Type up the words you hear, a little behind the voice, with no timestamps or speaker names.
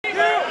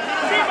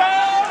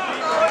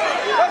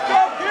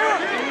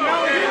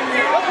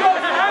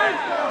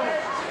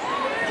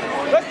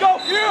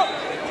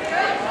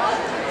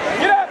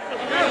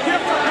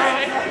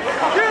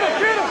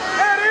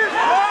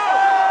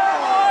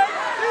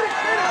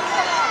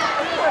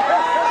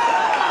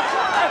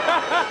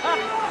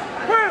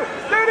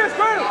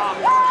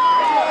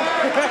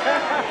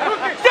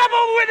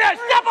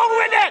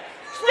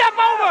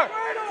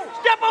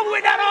over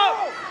with that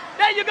arm.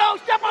 There you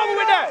go. Step over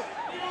with that.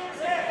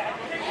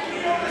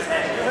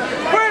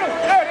 Freedom.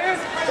 There it is.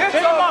 It's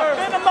over.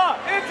 Bend him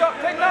up. It's up.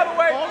 Take that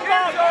away. It's over.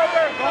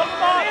 Hold him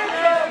up. It's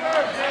over.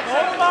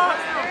 Hold him up.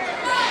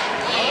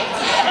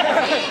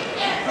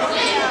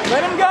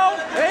 Let him go.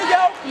 There you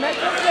go. Make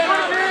him sit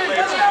down.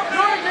 Let's go. Do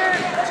it again.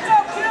 Let's go.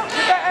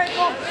 Get that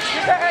ankle.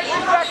 Get that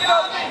ankle. Back it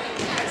up.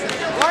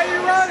 Why are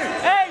you running?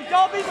 Hey,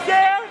 don't be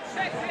scared.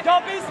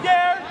 Don't be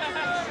scared.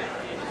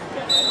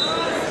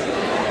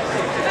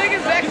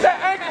 Get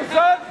that ankle,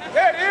 son.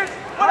 There it is.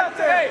 What up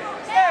there?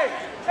 Hey.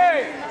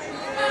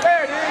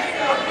 There it is.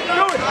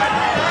 Do it.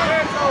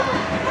 It's over.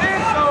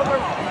 It's over.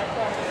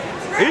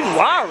 He's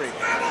wiry.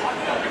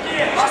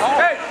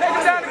 Hey, take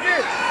him down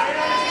again.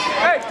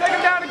 Hey, take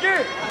him down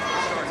again.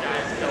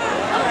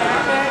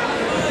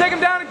 Take him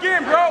down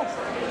again, bro.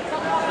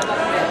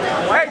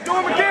 Hey, do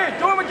him again.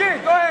 Do him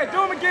again. Go ahead.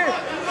 Do him again.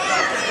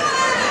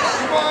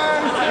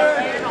 One, two.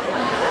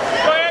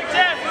 Go ahead,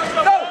 Jeff.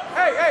 No.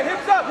 Hey,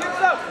 hips up.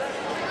 Hips up.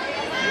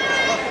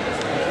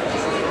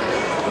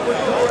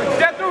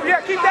 Step through.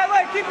 Yeah, keep that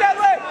leg. Keep that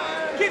leg.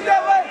 Keep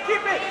that leg.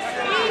 Keep it.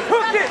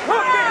 Hook it.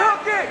 Hook it.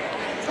 Hook it.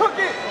 Hook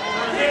it.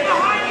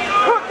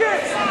 Hook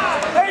it.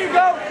 There you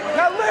go.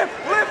 Now lift.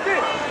 Lift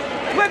it.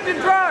 Lift and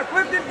drive.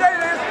 Lift it. There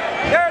it is.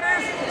 There it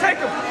is. Take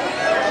him.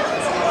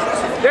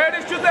 There it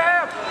is. Shoot the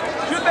half.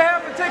 Shoot the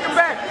half and take him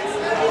back.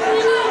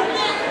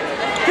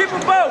 Keep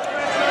them both.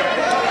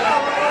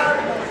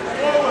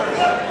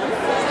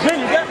 Jim,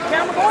 you got the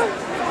camera going?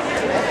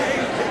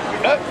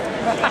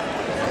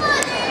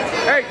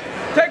 Hey,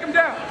 take him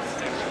down.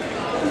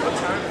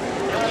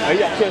 Oh, you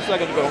got 10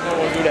 seconds to go. I don't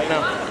want to do that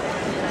now.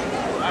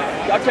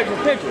 Y'all take a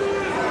picture.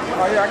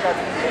 Oh, yeah, I got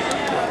you.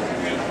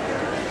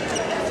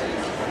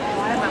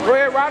 Go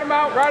ahead, ride him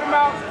out, ride him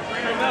out.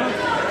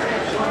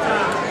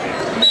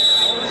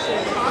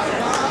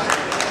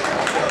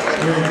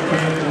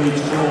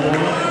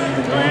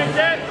 Go ahead,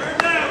 Ted.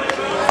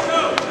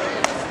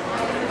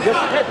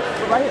 Just hit it.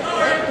 Right here.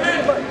 Hit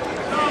the button.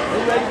 You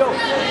ready to go?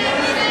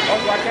 Oh,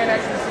 so I can't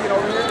actually see it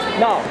over here?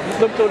 No, just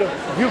look through the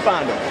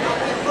viewfinder.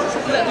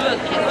 Look,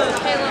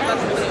 Caleb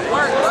must have been at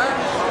work, right?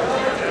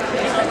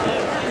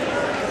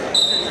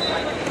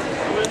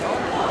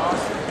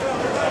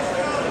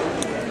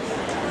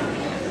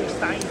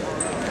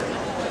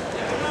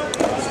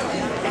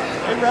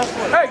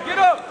 Hey, get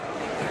up!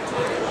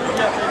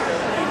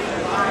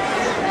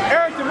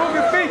 Arrington, move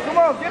your feet. Come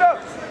on, get up.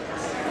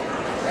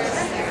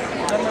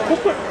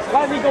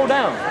 Why did he go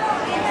down?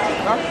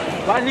 Huh?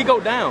 Why did he go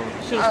down?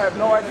 I have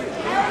no idea.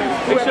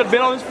 He should have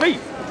been on his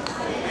feet.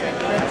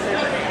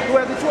 Who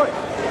had the choice?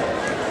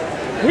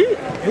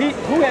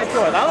 Who had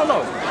choice? I don't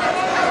know.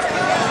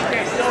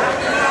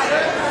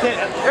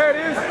 There it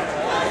is.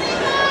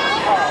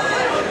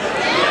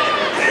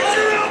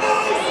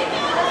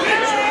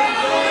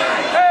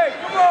 Hey,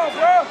 come on,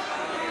 bro.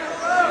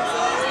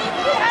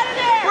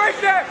 Break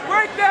that,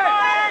 break that.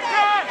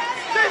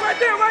 Stay right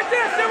there, right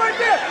there, stay right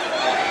there.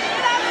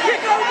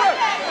 Kick over,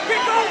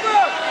 kick over.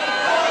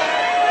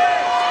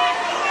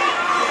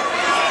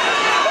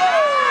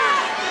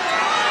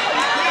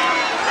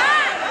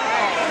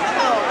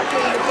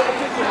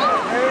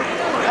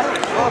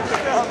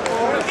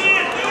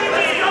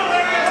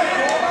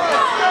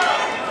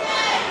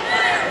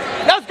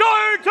 Let's go,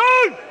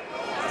 Arrington!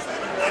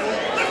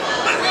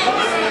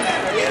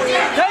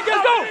 Take it,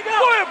 go!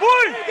 Go ahead,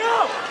 boy!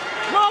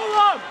 Roll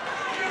him!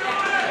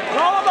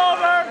 Roll him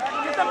over!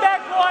 Get the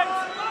back points!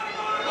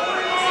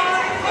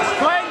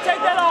 Go ahead and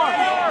take that on!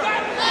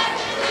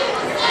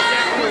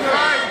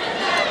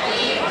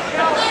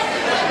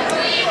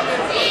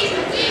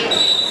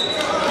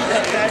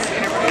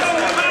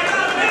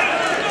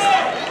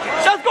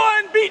 Let's go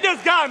ahead and beat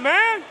this guy,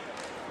 man!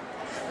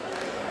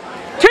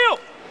 Kill!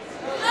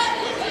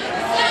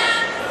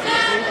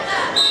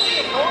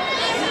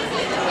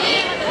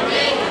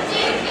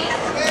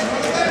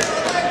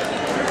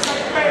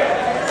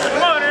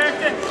 Come on,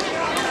 Arrington.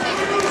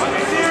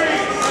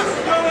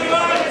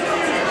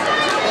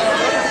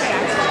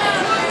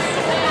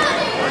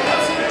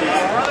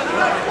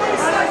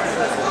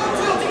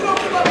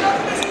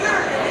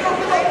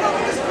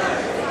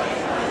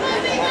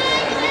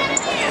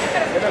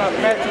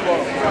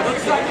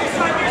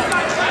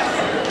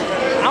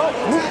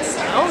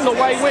 I don't know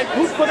why he went,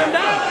 who put him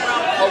down?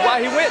 Or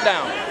why he went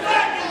down.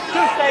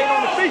 Just stayed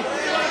on the feet.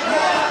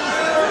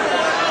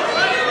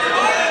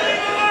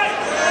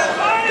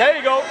 There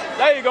you go.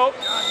 There you go.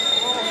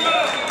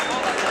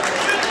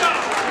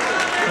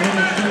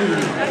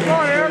 Come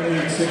on, Aaron.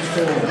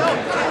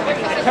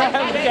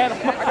 Look at him.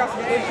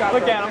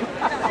 Look at him.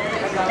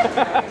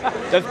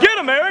 Let's get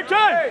him, Arrington.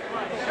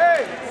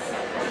 Hey.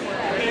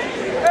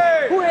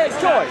 Hey. Who had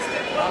choice?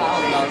 I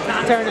don't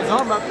know. Turn his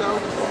arm up, though.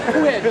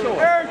 Who had choice?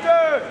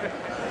 Arrington.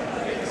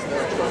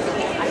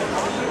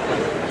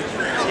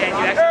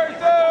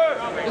 Arrington.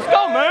 Let's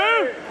go,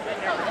 man.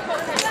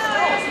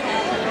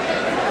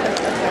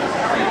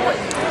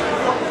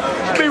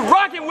 Be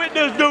rocking with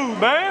this dude,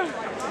 man.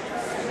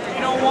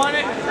 You don't want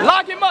it?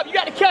 Lock him up. You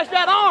got to catch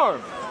that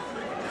arm.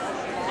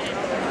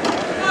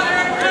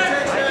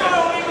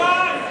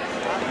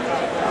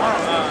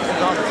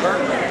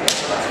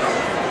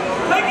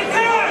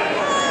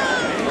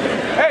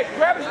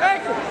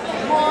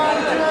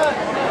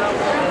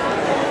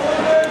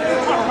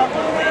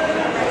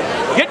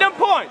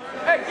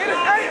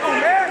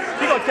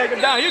 Take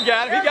him down. You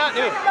got him. He got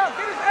him.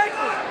 Get his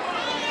ankle.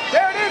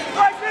 There it is,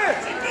 right there.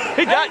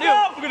 He got him.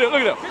 Look at him.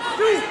 Look at him.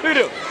 Look at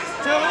him.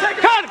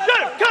 Cut him. Cut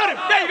him. Cut him.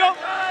 There you go.